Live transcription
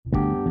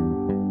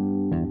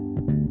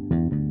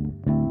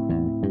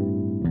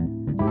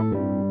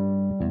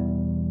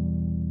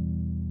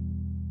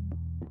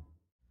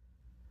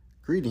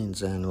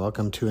Greetings and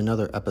welcome to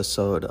another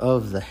episode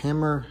of the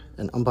Hammer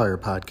and Umpire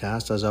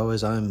Podcast. As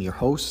always, I'm your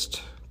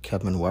host,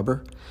 Kevin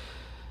Weber.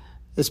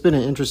 It's been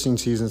an interesting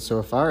season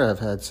so far. I've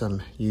had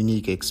some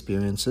unique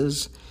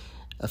experiences.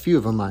 A few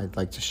of them I'd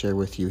like to share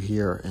with you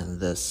here in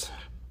this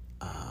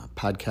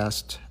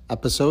podcast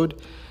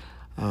episode.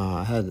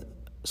 I had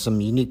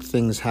some unique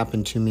things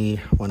happen to me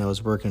when I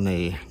was working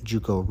a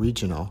JUCO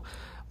regional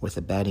with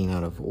a batting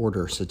out of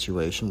order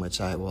situation,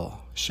 which I will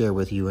share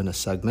with you in a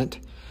segment.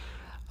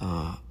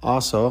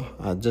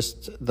 Also,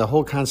 just the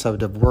whole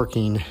concept of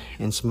working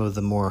in some of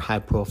the more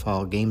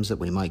high-profile games that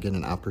we might get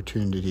an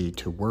opportunity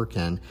to work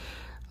in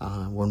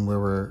when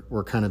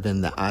we're kind of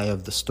in the eye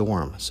of the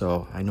storm.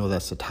 So I know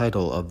that's the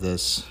title of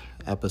this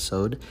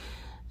episode,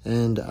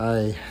 and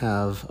I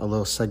have a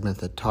little segment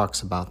that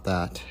talks about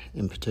that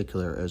in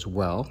particular as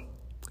well.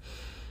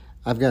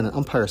 I've got an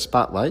umpire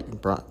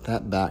spotlight, brought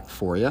that back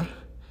for you.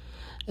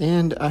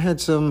 And I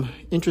had some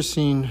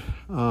interesting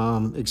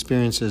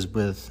experiences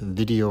with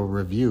video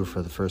review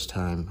for the first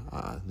time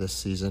this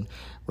season,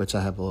 which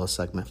I have a little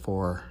segment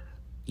for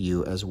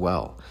you as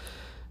well.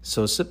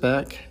 So sit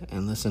back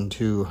and listen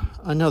to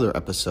another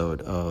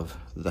episode of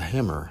the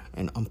Hammer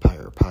and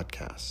Umpire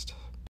Podcast.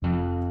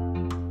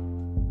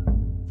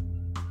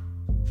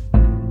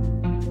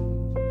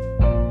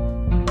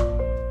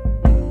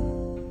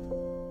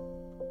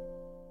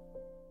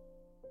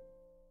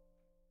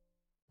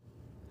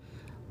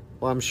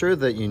 Well, I'm sure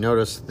that you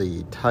noticed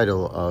the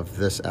title of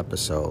this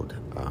episode.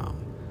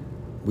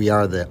 We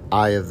are the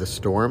eye of the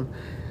storm.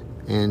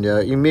 And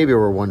you maybe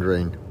were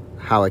wondering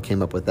how I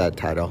came up with that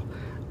title.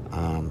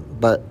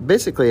 But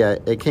basically,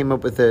 I came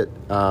up with it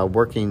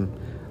working,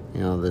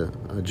 the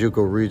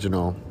JUCO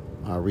regional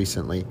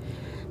recently,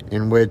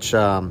 in which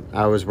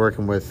I was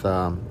working with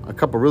a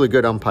couple really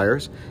good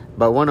umpires,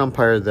 but one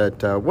umpire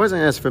that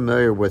wasn't as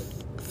familiar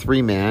with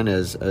three-man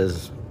as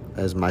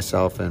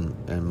myself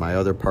and my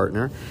other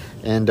partner.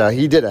 And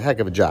he did a heck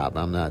of a job.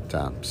 I'm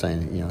not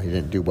saying, he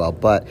didn't do well.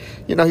 But,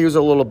 he was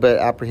a little bit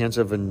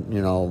apprehensive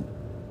and,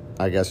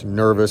 I guess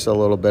nervous a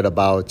little bit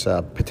about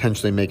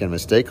potentially making a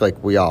mistake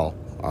like we all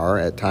are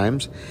at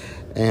times.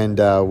 And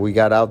we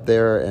got out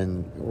there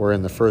and we're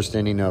in the first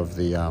inning of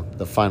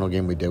the final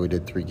game we did. We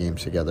did 3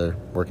 games together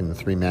working the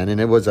 3-man.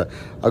 And it was a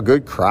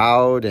good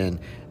crowd and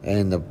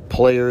the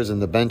players and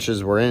the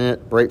benches were in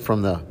it right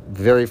from the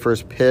very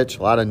first pitch.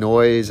 A lot of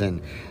noise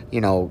and,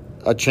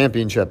 a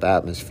championship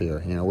atmosphere,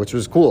 which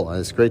was cool.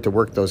 It's great to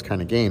work those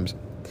kind of games.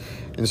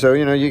 And so,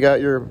 you got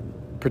your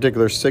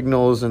particular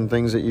signals and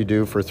things that you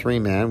do for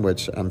 3-man,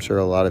 which I'm sure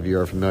a lot of you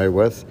are familiar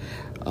with.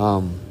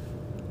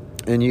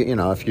 And,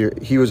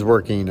 he was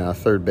working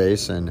third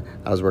base and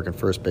I was working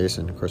first base.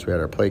 And, of course, we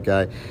had our plate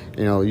guy.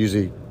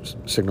 Usually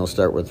signals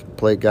start with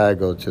plate guy,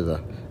 go to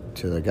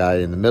the guy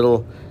in the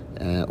middle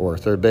or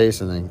third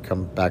base, and then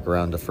come back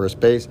around to first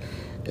base.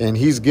 And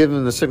he's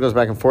giving the signals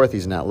back and forth.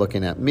 He's not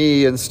looking at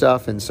me and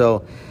stuff. And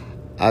so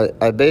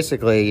I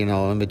basically,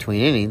 in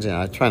between innings, and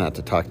I try not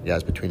to talk to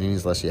guys between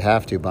innings unless you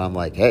have to, but I'm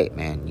like, hey,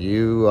 man,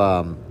 you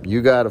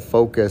got to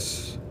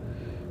focus.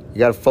 You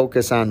got to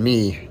focus on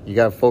me. You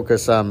got to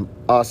focus on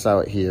us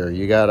out here.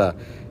 You got to,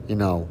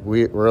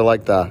 we're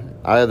like the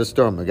eye of the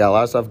storm. We got a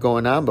lot of stuff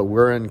going on, but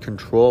we're in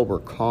control.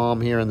 We're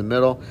calm here in the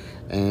middle.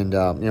 And,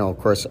 of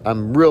course,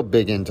 I'm real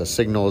big into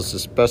signals,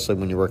 especially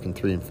when you're working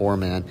 3 and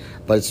 4-man.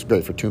 But it's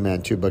great for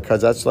 2-man, too,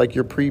 because that's like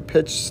your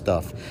pre-pitch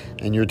stuff.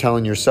 And you're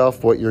telling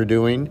yourself what you're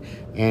doing.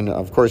 And,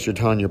 of course, you're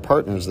telling your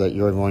partners that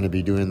you're going to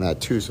be doing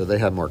that, too, so they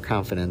have more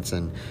confidence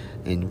in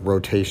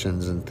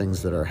rotations and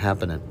things that are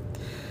happening.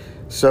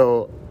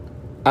 So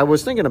I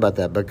was thinking about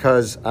that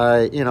because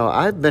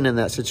I've been in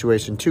that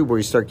situation too where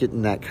you start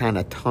getting that kind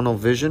of tunnel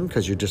vision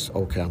because you're just,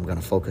 okay, I'm going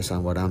to focus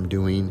on what I'm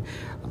doing.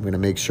 I'm going to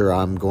make sure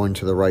I'm going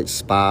to the right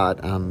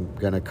spot. I'm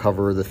going to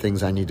cover the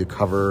things I need to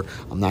cover.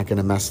 I'm not going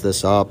to mess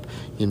this up.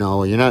 You're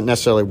not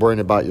necessarily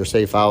worrying about your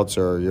safe outs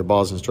or your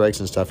balls and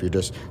strikes and stuff. You're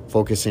just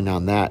focusing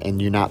on that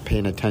and you're not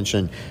paying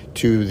attention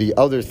to the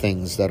other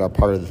things that are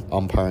part of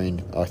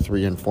umpiring a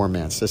 3 and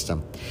 4-man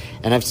system.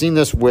 And I've seen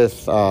this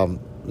with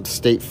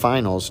state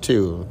finals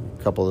too,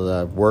 a couple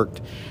that I've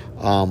worked,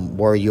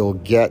 where you'll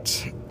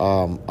get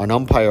an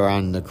umpire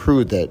on the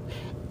crew that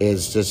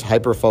is just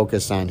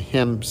hyper-focused on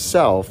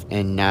himself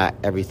and not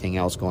everything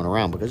else going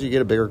around because you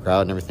get a bigger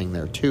crowd and everything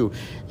there too,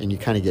 and you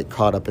kind of get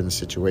caught up in the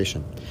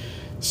situation.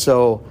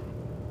 So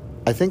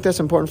I think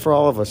that's important for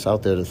all of us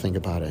out there to think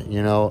about it.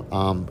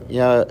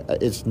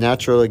 It's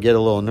natural to get a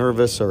little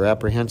nervous or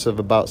apprehensive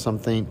about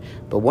something,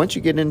 but once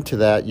you get into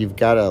that, you've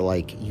got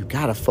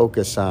to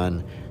focus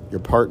on your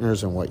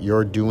partners and what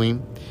you're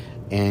doing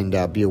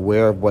and be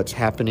aware of what's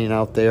happening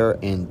out there,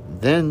 and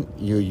then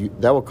you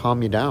that will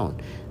calm you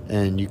down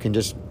and you can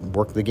just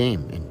work the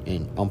game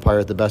and umpire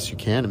it the best you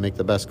can and make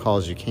the best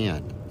calls you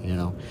can.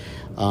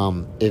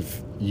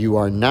 If you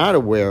are not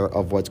aware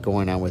of what's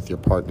going on with your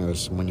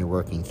partners when you're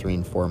working 3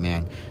 and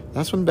 4-man,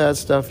 that's when bad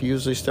stuff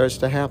usually starts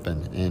to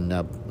happen and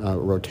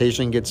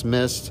rotation gets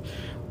missed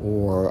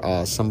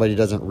or somebody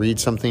doesn't read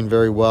something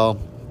very well,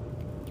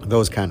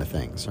 those kind of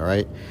things, all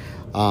right?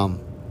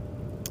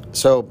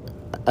 So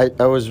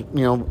I was,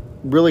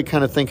 really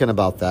kind of thinking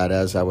about that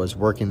as I was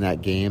working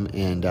that game.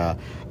 And, I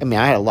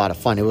had a lot of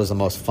fun. It was the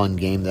most fun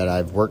game that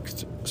I've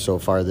worked so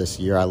far this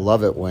year. I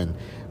love it when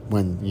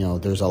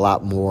there's a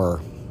lot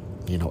more,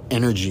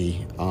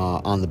 energy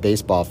on the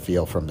baseball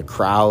field from the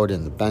crowd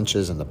and the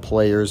benches and the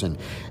players. And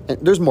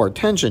there's more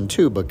attention,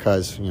 too,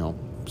 because,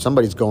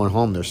 somebody's going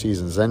home, their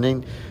season's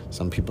ending.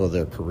 Some people,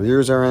 their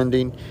careers are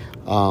ending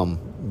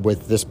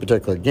with this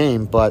particular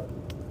game. But,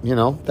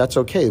 that's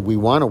okay. We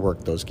want to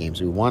work those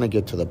games. We want to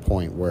get to the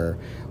point where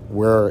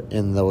we're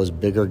in those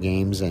bigger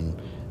games and,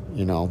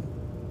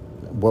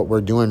 what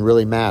we're doing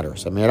really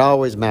matters. It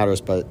always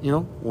matters, but,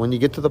 when you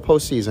get to the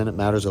postseason, it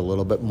matters a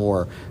little bit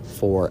more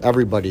for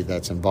everybody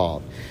that's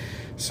involved.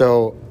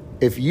 So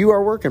if you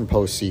are working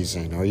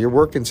postseason or you're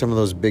working some of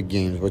those big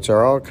games, which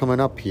are all coming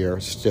up here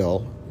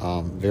still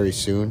very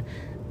soon,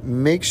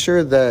 make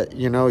sure that,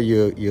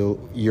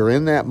 you're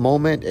in that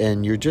moment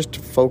and you're just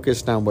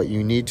focused on what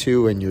you need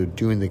to, and you're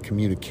doing the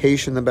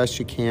communication the best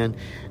you can,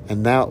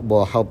 and that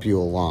will help you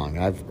along.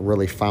 I've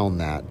really found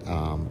that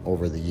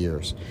over the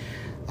years.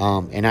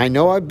 And I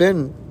know I've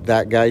been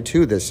that guy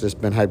too that's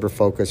just been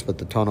hyper-focused with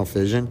the tunnel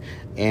vision.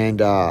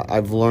 And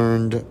I've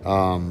learned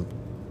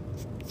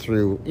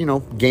through,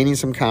 gaining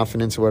some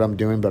confidence in what I'm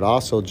doing, but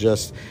also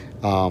just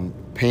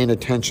paying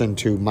attention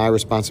to my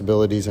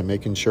responsibilities and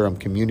making sure I'm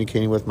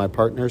communicating with my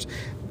partners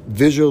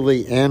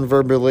visually and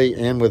verbally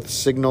and with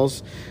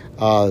signals.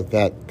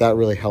 That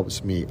really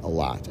helps me a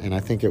lot. And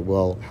I think it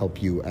will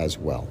help you as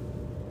well.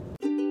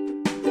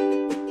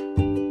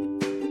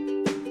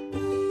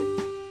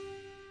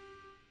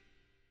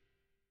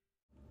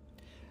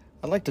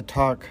 I'd like to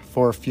talk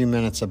for a few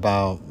minutes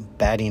about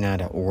batting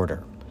out of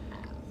order.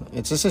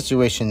 It's a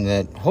situation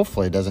that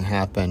hopefully doesn't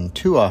happen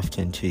too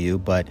often to you,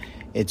 but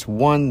it's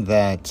one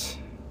that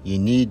you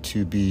need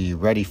to be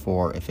ready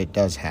for if it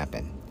does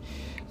happen.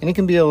 And it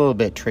can be a little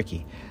bit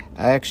tricky.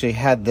 I actually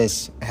had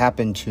this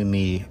happen to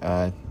me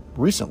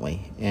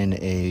recently in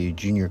a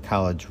junior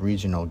college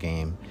regional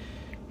game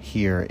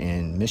here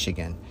in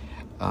Michigan.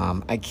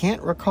 I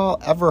can't recall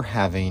ever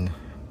having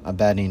a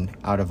batting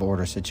out of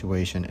order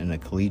situation in a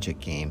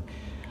collegiate game.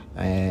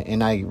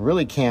 And I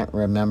really can't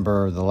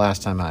remember the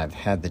last time I've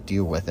had to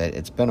deal with it.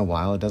 It's been a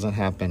while. It doesn't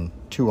happen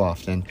too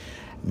often.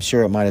 I'm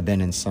sure it might have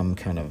been in some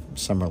kind of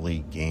summer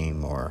league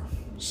game or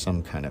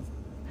some kind of...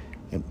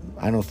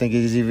 I don't think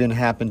it's even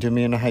happened to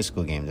me in a high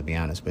school game, to be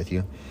honest with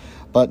you.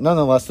 But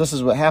nonetheless, this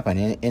is what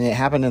happened. And it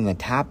happened in the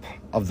top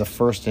of the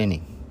first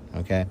inning.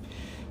 Okay?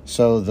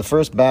 So the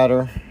first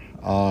batter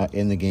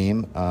in the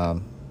game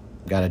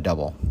got a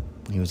double.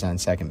 He was on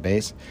second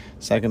base.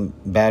 Second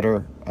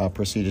batter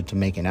proceeded to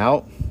make an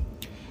out.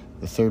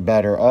 The third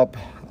batter up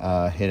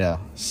hit a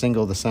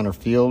single to center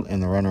field,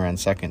 and the runner on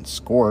second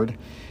scored.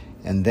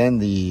 And then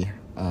the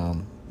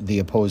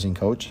opposing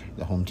coach,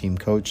 the home team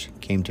coach,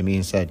 came to me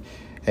and said,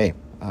 "Hey,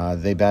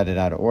 they batted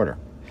out of order."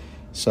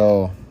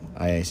 So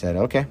I said,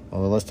 "Okay,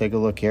 well, let's take a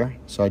look here."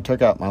 So I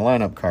took out my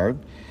lineup card,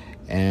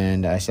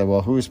 and I said,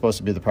 "Well, who is supposed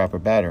to be the proper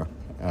batter?"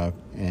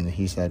 And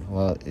he said,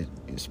 "Well,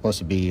 it's supposed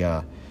to be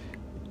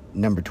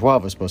number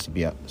 12 is supposed to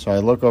be up." So I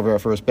look over at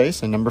first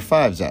base, and number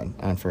 5's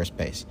on first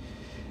base.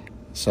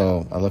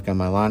 So I look on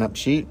my lineup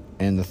sheet,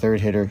 and the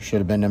third hitter should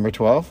have been number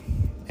 12,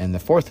 and the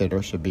fourth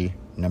hitter should be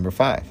number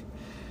 5.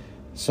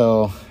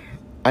 So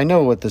I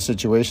know what the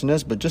situation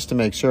is, but just to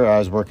make sure, I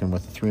was working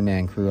with a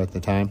 3-man crew at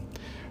the time.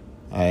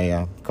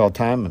 I called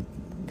time and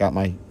got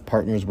my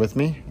partners with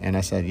me, and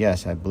I said,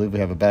 "Yes, I believe we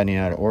have a batting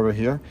out of order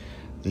here.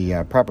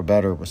 The proper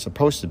batter was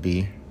supposed to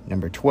be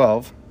number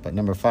 12, but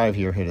number 5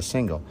 here hit a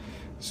single.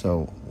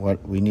 So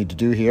what we need to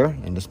do here,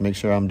 and just make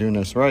sure I'm doing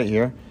this right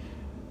here,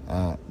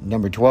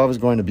 number 12 is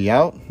going to be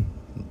out.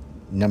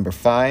 Number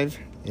 5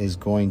 is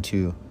going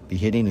to be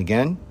hitting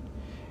again,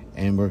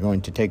 and we're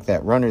going to take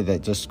that runner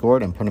that just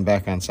scored and put him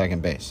back on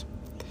second base."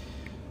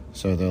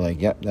 So they're like,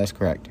 "Yep, that's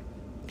correct."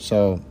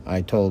 So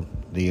I told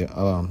the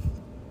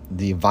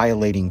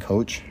violating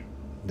coach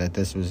that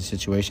this was a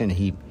situation.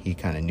 He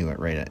kind of knew it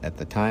right at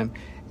the time,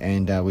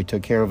 and we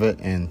took care of it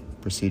and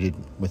proceeded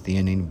with the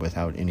inning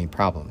without any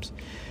problems.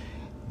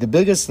 The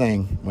biggest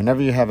thing,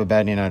 whenever you have a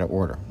batting out of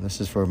order,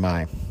 this is for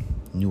my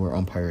newer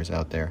umpires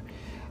out there,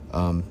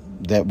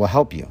 that will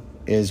help you,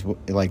 is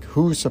like,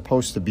 who's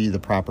supposed to be the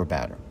proper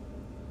batter?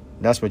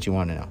 That's what you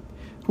want to know.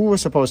 Who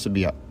was supposed to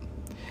be up?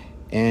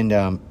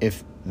 And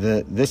if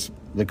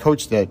the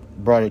coach that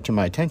brought it to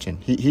my attention,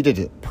 he did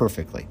it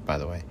perfectly, by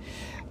the way.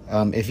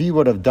 If he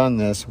would have done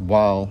this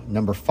while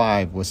number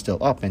 5 was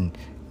still up and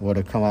would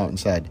have come out and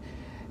said,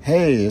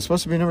 "Hey, it's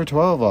supposed to be number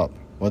 12 up,"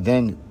 well,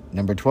 then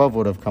number 12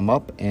 would have come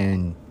up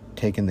and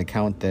taken the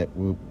count that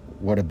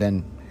would have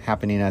been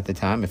happening at the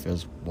time. If it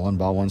was 1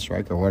 ball, 1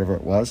 strike, or whatever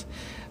it was,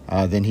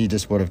 then he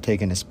just would have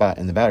taken a spot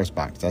in the batter's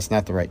box. That's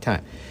not the right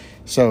time.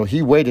 So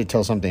he waited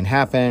till something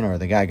happened or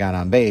the guy got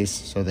on base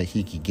so that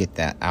he could get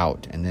that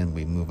out, and then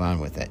we move on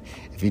with it.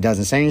 If he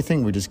doesn't say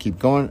anything, we just keep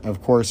going.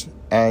 Of course,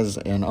 as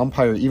an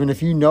umpire, even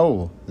if you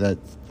know that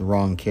the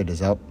wrong kid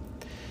is up,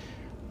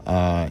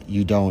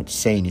 you don't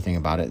say anything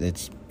about it.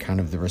 It's kind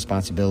of the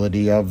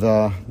responsibility of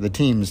the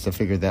teams to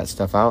figure that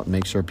stuff out and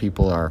make sure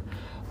people are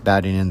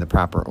batting in the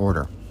proper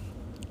order.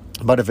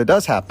 But if it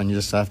does happen, you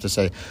just have to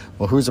say,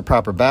 well, who's the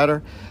proper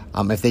batter?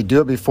 If they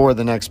do it before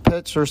the next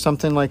pitch or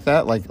something like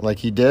that, like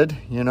he did,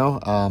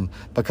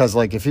 because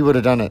like if he would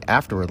have done it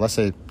afterward, let's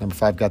say number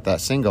 5 got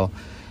that single,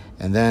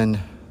 and then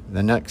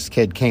the next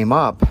kid came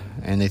up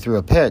and they threw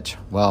a pitch,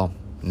 well,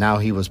 now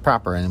he was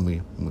proper, and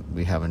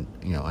we have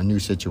a new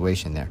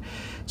situation there.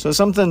 So it's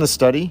something to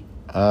study.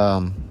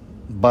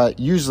 But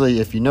usually,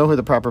 if you know who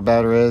the proper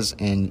batter is,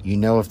 and you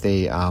know if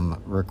they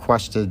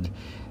requested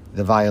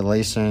the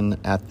violation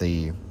at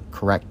the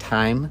correct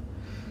time,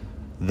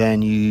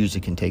 then you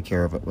usually can take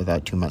care of it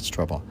without too much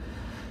trouble.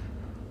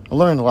 I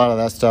learned a lot of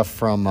that stuff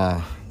from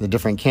the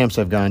different camps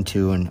I've gone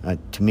to, and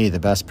to me, the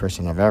best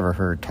person I've ever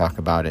heard talk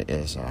about it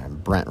is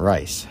Brent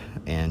Rice,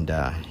 and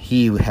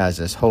he has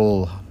this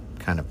whole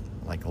kind of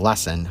like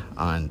lesson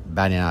on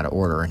batting out of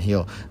order, and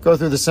he'll go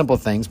through the simple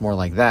things more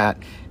like that,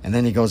 and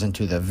then he goes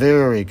into the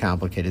very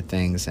complicated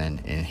things, and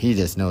he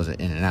just knows it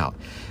in and out,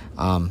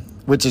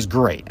 which is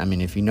great. I mean,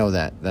 if you know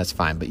that, that's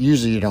fine, but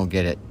usually you don't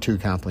get it too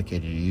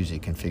complicated. You usually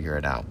can figure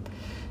it out.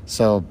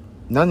 So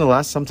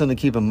nonetheless, something to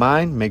keep in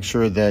mind. Make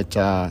sure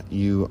that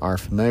you are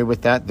familiar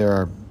with that. There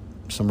are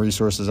some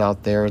resources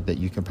out there that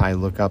you can probably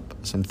look up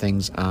some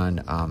things on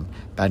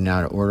batting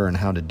out of order and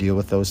how to deal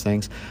with those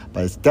things.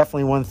 But it's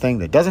definitely one thing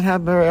that doesn't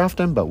happen very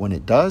often, but when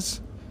it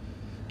does,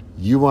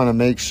 you want to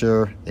make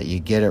sure that you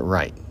get it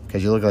right,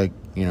 because you look like,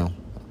 $1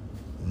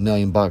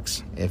 million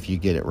if you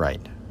get it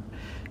right.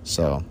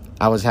 So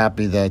I was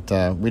happy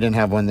that we didn't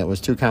have one that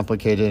was too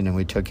complicated, and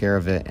we took care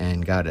of it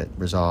and got it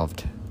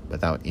resolved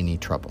without any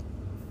trouble.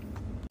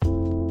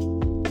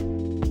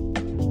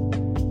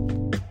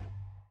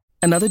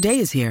 Another day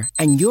is here,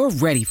 and you're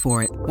ready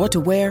for it. What to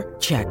wear?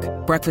 Check.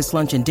 Breakfast,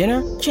 lunch, and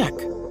dinner? Check.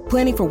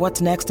 Planning for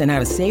what's next and how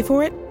to save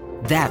for it?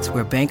 That's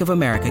where Bank of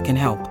America can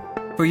help.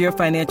 For your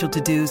financial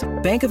to-dos,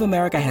 Bank of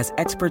America has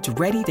experts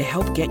ready to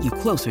help get you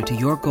closer to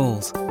your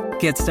goals.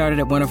 Get started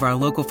at one of our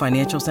local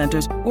financial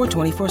centers or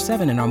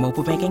 24/7 in our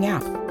mobile banking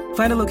app.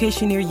 Find a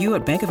location near you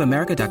at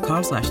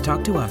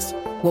bankofamerica.com/talktous.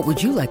 What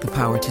would you like the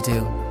power to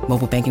do?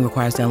 Mobile banking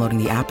requires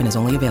downloading the app and is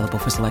only available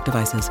for select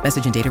devices.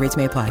 Message and data rates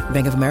may apply.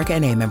 Bank of America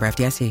N.A., member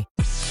FDIC.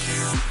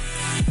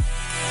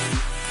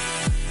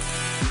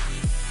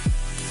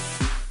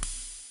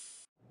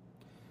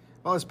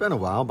 Well, it's been a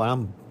while, but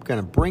I'm going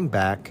to bring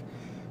back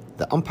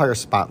the Umpire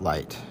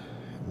Spotlight.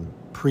 In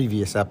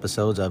previous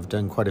episodes, I've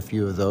done quite a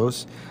few of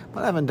those,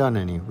 but I haven't done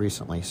any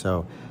recently.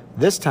 So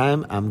this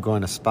time, I'm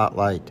going to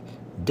spotlight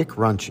Dick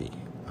Runchi,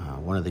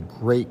 one of the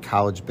great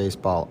college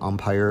baseball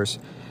umpires,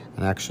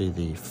 and actually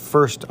the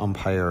first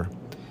umpire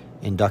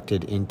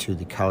inducted into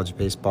the College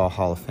Baseball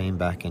Hall of Fame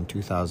back in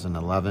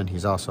 2011.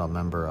 He's also a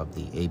member of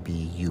the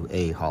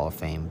ABUA Hall of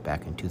Fame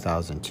back in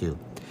 2002.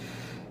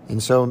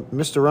 And so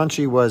Mr.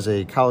 Runchi was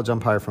a college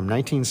umpire from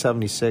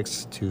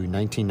 1976 to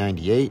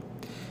 1998.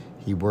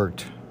 He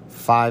worked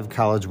 5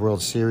 College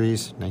World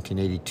Series,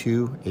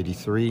 1982,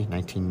 83,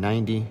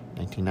 1990,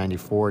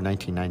 1994,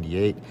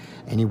 1998,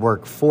 and he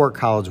worked 4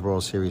 College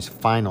World Series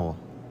final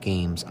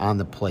games on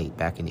the plate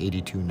back in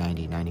 82,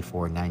 90,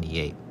 94,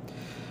 98.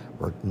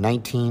 Worked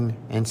 19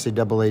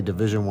 NCAA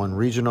Division I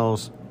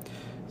regionals,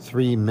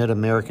 3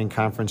 Mid-American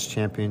Conference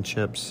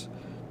championships,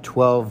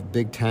 12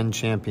 Big Ten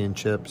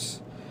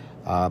championships.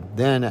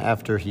 Then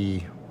after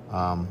he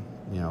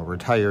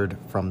retired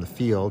from the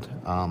field,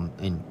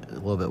 and a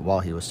little bit while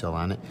he was still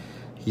on it,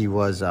 he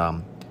was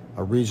a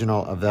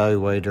regional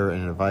evaluator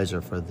and advisor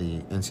for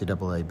the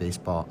NCAA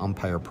baseball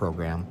umpire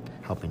program,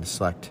 helping to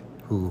select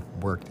who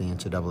worked the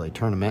NCAA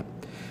tournament.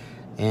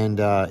 And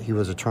he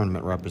was a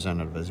tournament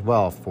representative as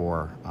well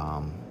for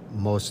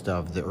most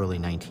of the early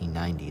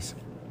 1990s.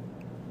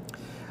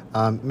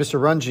 Mr.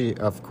 Runchi,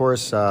 of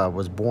course,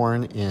 was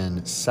born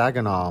in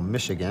Saginaw,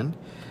 Michigan,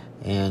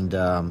 and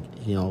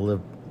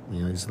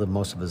he's lived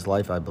most of his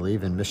life, I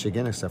believe, in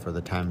Michigan, except for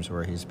the times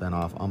where he's been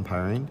off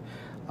umpiring.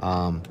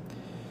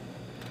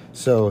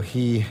 So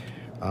he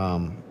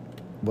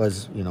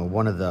was,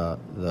 one of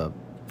the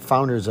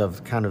founders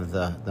of kind of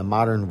the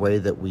modern way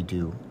that we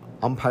do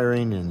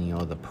umpiring and,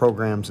 the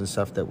programs and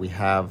stuff that we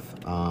have.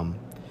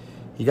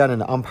 He got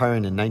into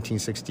umpiring in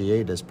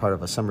 1968 as part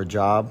of a summer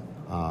job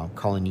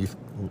calling youth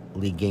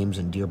league games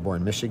in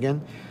Dearborn,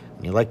 Michigan.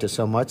 And he liked it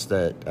so much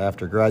that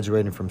after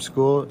graduating from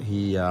school,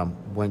 he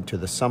went to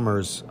the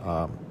Summers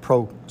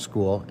Pro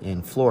School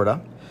in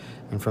Florida.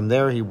 And from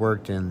there, he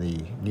worked in the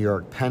New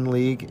York Penn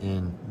League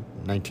in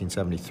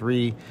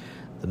 1973,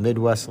 the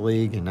Midwest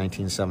League in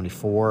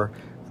 1974,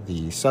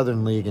 the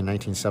Southern League in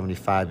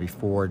 1975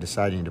 before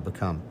deciding to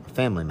become a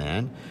family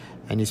man.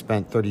 And he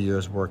spent 30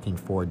 years working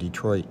for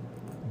Detroit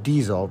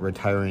Diesel,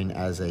 retiring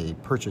as a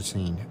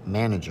purchasing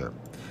manager.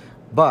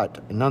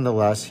 But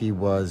nonetheless, he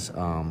was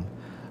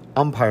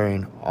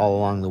umpiring all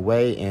along the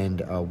way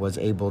and was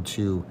able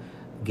to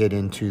get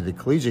into the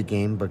collegiate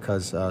game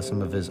because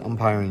some of his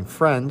umpiring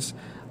friends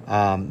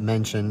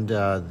mentioned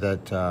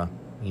that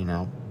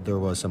there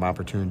was some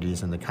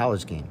opportunities in the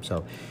college game.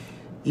 So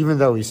Even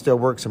though he still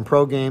worked some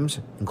pro games,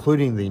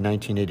 including the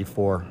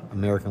 1984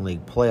 American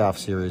League playoff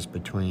series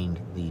between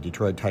the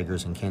Detroit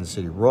Tigers and Kansas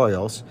City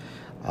Royals,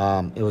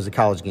 it was a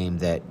college game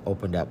that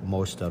opened up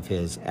most of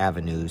his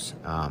avenues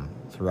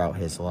throughout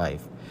his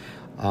life.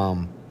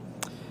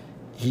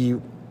 He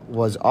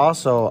was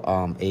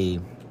also a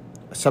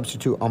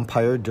substitute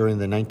umpire during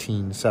the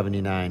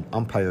 1979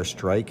 umpire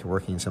strike,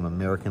 working some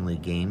American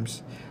League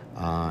games.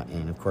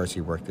 And of course,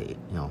 he worked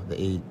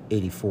the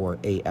 84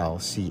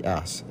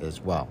 ALCS as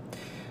well.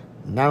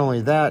 Not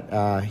only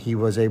that, he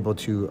was able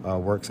to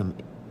work some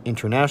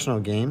international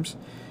games.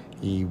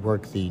 He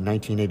worked the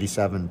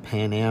 1987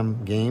 Pan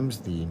Am Games,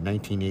 the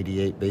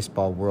 1988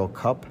 Baseball World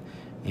Cup,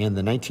 and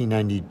the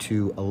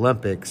 1992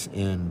 Olympics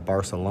in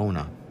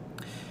Barcelona.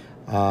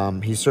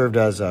 He served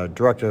as a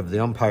director of the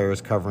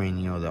umpires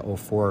covering, the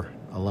 04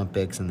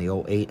 Olympics and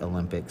the 08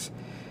 Olympics.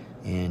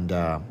 And,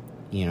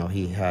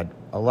 he had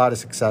a lot of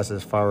success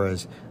as far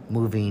as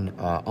moving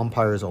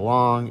umpires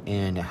along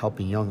and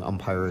helping young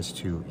umpires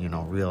to,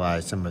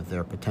 realize some of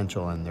their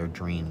potential and their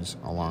dreams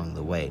along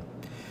the way.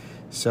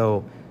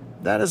 So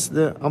that is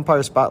the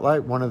Umpire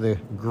Spotlight, one of the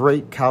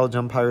great college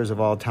umpires of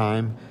all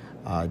time,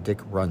 Dick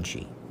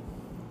Runcie.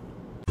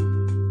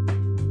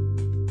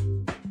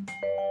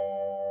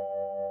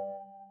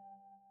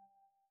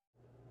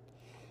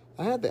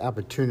 I had the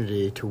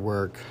opportunity to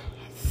work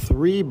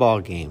 3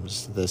 ball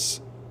games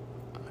this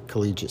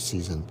collegiate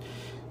season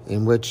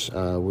in which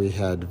we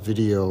had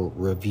video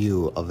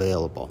review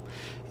available.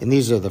 And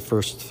these are the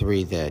first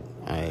 3 that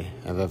I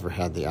have ever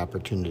had the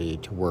opportunity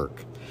to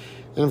work.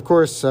 And of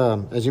course,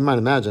 as you might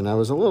imagine, I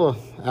was a little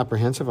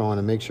apprehensive. I want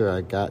to make sure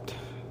I got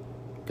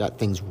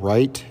things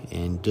right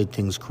and did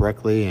things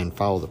correctly and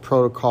followed the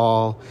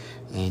protocol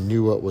and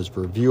knew what was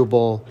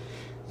reviewable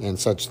and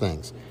such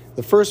things.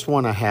 The first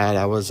one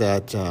I was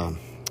at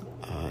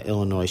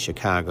Illinois,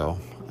 Chicago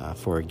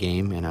for a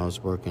game, and I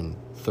was working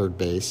third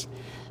base.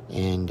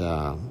 And,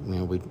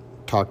 we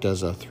talked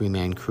as a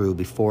 3-man crew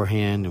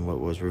beforehand and what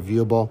was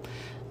reviewable.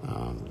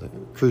 The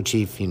crew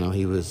chief,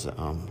 he was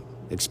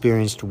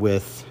experienced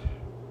with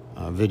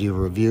video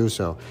review.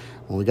 So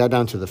when we got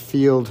down to the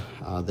field,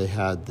 they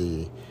had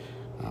the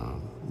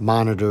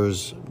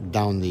monitors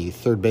down the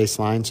third base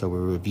line. So we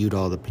reviewed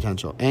all the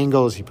potential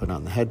angles. He put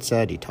on the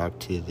headset. He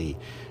talked to the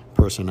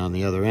person on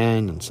the other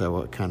end and said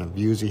what kind of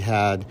views he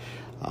had.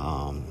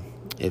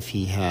 If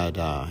he had,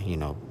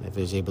 if it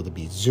was able to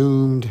be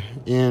zoomed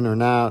in or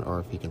not, or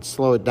if he can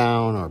slow it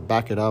down or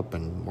back it up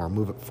or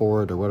move it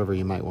forward or whatever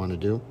you might want to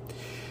do.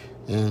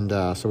 And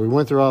so we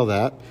went through all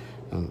that.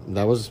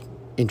 That was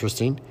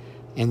interesting.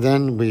 And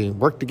then we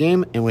worked the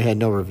game and we had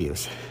no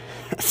reviews.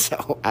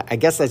 So I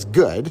guess that's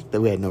good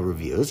that we had no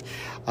reviews.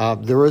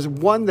 There was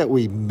one that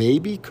we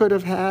maybe could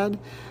have had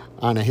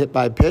on a hit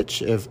by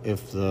pitch if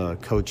the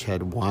coach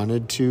had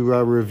wanted to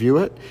review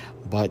it,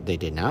 but they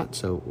did not.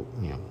 So,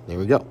 there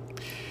we go.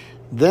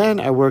 Then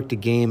I worked a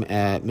game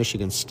at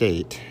Michigan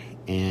State,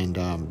 and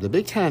the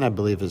Big Ten, I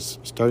believe, is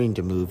starting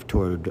to move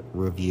toward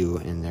review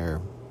in their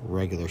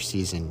regular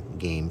season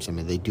games. I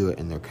mean, they do it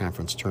in their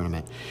conference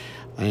tournament.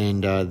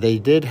 And they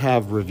did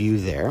have review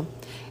there,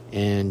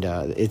 and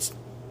it's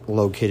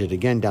located,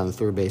 again, down the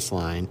third base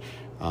line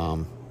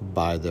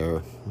by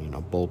their,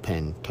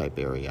 bullpen type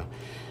area.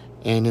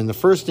 And in the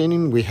first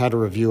inning, we had a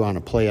review on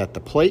a play at the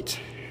plate,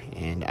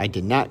 and I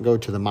did not go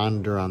to the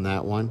monitor on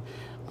that one.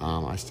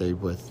 I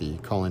stayed with the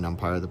calling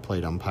umpire, the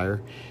plate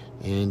umpire,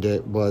 and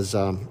it was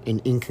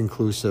an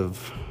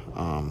inconclusive,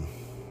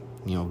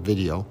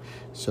 video.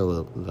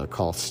 So the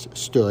call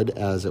stood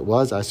as it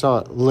was. I saw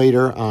it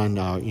later on,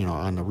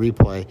 on the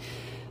replay,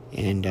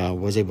 and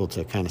was able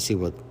to kind of see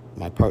what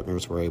my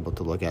partners were able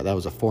to look at. That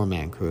was a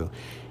 4-man crew,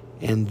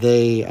 and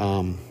they,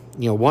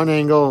 one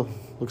angle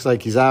looks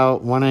like he's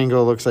out. One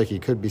angle looks like he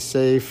could be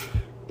safe.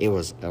 It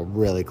was a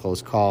really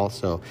close call,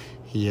 so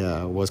he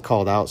was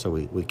called out, so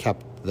we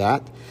kept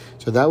that.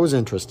 So that was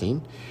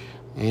interesting.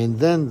 And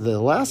then the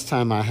last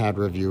time I had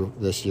review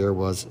this year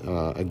was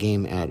a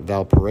game at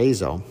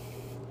Valparaiso,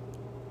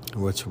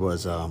 which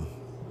was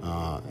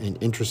an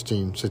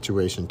interesting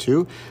situation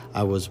too.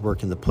 I was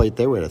working the plate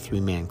there. We had a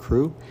 3-man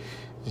crew.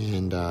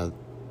 And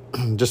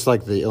just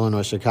like the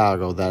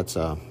Illinois-Chicago, that's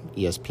a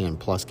ESPN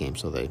Plus game.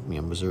 So they,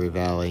 Missouri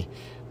Valley,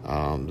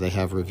 they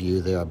have review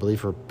there, I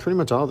believe, for pretty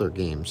much all their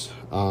games.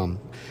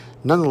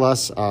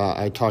 Nonetheless,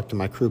 I talked to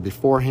my crew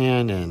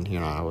beforehand, and,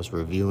 I was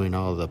reviewing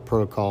all the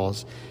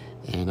protocols,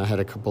 and I had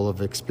a couple of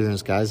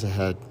experienced guys that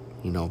had,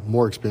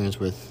 more experience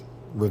with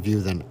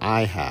review than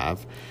I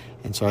have.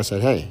 And so I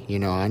said, hey,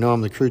 I know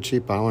I'm the crew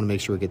chief, but I want to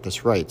make sure we get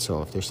this right.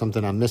 So if there's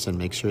something I'm missing,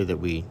 make sure that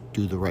we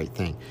do the right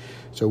thing.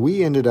 So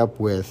we ended up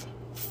with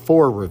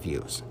 4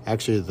 reviews.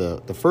 Actually,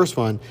 the first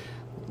one,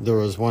 there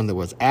was one that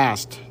was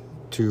asked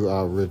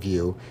to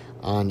review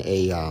on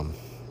a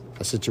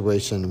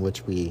situation in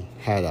which we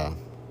had a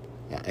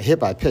hit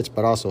by pitch,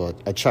 but also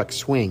a check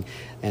swing,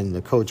 and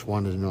the coach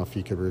wanted to know if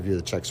he could review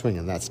the check swing,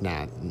 and that's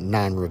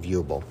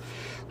non-reviewable.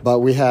 But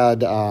we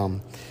had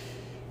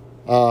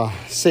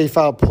safe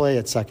out play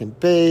at second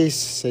base,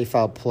 safe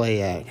out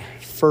play at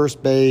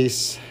first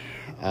base,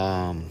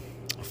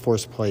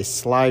 forced play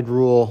slide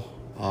rule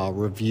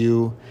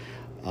review,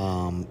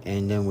 and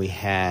then we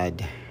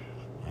had,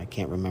 I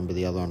can't remember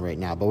the other one right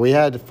now, but we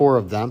had 4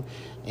 of them,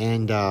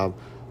 and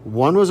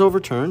one was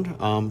overturned,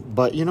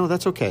 but,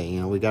 that's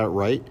okay. We got it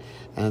right,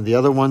 and the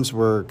other ones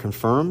were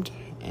confirmed,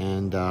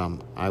 and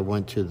I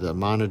went to the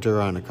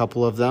monitor on a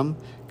couple of them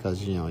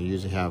because, you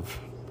usually have,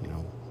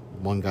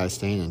 one guy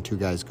staying and 2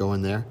 guys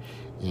going there,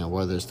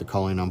 whether it's the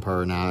calling umpire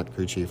or not,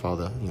 crew chief, all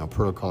the,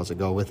 protocols that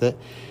go with it.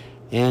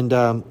 And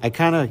I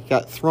kind of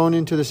got thrown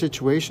into the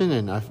situation,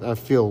 and I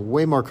feel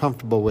way more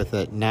comfortable with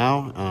it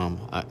now.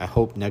 I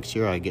hope next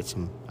year I get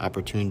some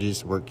opportunities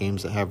to work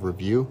games that have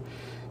review.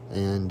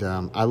 And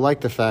I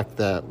like the fact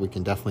that we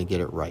can definitely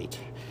get it right.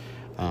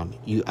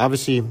 You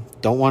obviously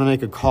don't want to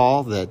make a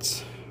call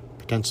that's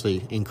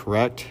potentially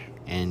incorrect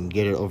and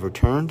get it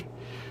overturned.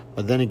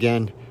 But then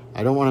again,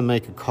 I don't want to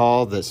make a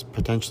call that's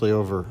potentially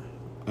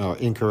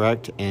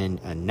incorrect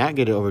and not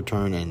get it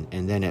overturned,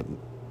 and then it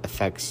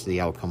affects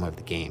the outcome of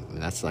the game. I mean,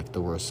 that's like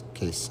the worst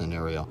case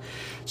scenario.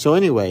 So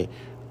anyway,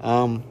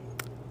 I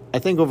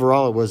think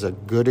overall it was a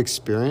good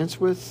experience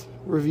with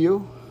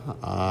review.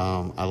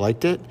 I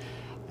liked it.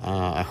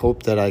 I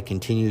hope that I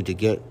continue to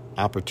get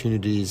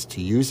opportunities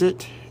to use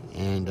it,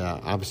 and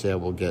obviously I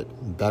will get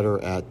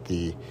better at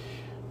the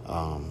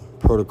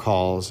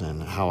protocols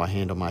and how I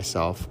handle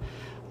myself.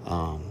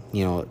 How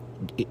you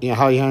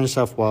handle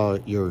yourself while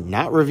you're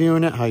not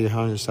reviewing it, how you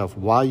handle yourself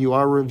while you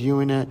are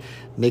reviewing it,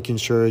 making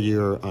sure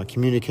you're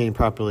communicating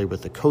properly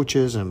with the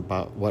coaches and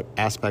about what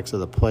aspects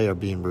of the play are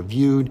being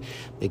reviewed,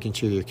 making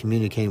sure you're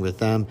communicating with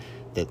them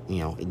that,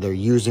 they're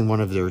using one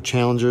of their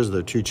challenges,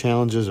 their 2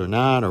 challenges or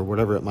not, or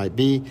whatever it might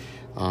be,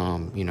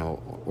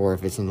 or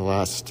if it's in the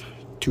last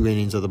 2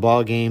 innings of the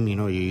ball game,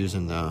 you're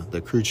using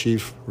the crew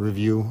chief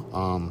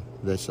review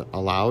that's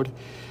allowed.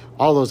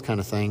 All those kind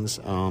of things.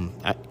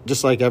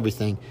 Just like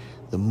everything,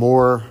 the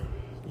more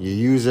you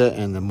use it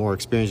and the more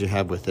experience you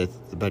have with it,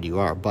 the better you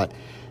are. But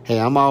hey,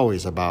 I'm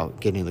always about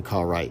getting the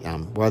call right.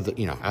 Whether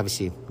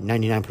obviously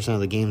 99% of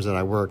the games that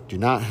I work do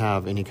not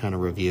have any kind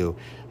of review,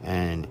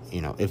 and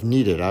if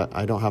needed,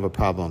 I don't have a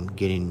problem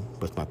getting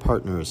with my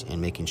partners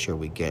and making sure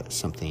we get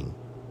something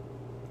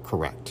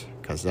correct,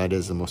 because that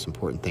is the most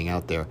important thing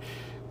out there,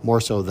 more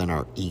so than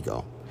our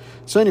ego.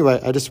 So anyway,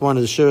 I just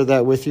wanted to share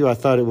that with you. I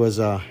thought it was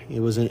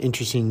an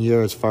interesting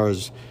year as far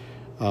as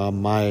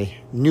my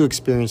new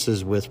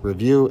experiences with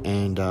review,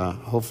 and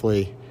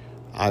hopefully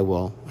I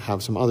will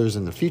have some others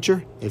in the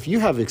future. If you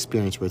have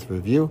experience with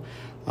review,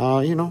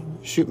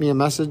 shoot me a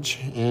message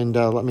and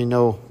let me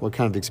know what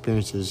kind of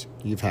experiences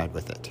you've had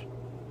with it.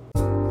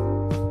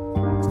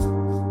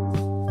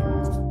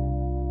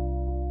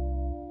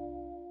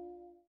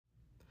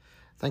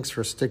 Thanks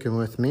for sticking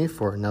with me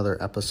for another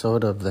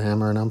episode of the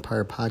Hammer and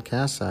Umpire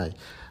podcast. I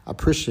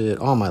appreciate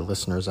all my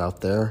listeners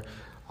out there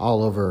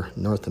all over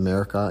North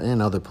America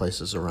and other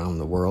places around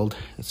the world.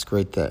 It's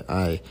great that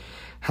I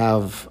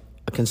have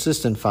a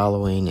consistent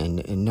following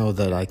and know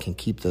that I can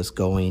keep this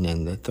going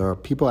and that there are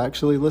people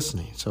actually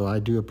listening. So I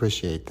do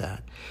appreciate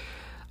that.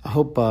 I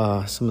hope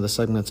some of the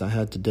segments I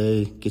had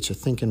today get you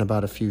thinking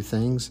about a few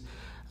things.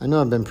 I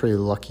know I've been pretty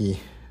lucky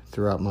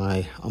throughout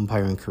my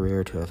umpiring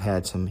career to have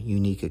had some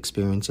unique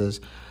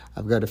experiences.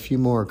 I've got a few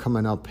more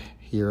coming up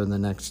here in the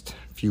next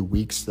few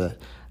weeks that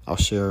I'll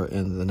share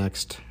in the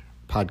next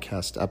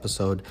podcast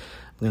episode.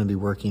 I'm going to be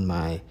working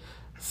my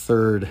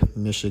 3rd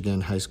Michigan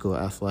High School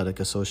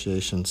Athletic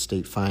Association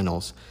state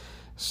finals.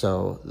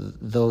 So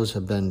those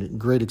have been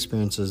great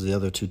experiences the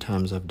other 2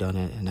 times I've done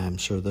it, and I'm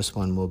sure this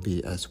one will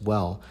be as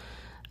well.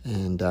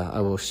 And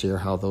I will share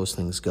how those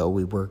things go.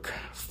 We work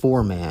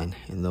 4-man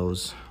in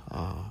those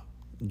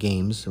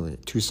games, 2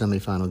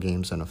 semifinal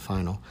games and a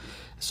final.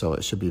 So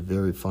it should be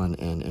very fun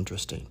and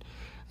interesting.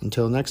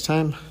 Until next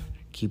time,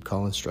 keep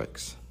calling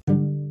strikes.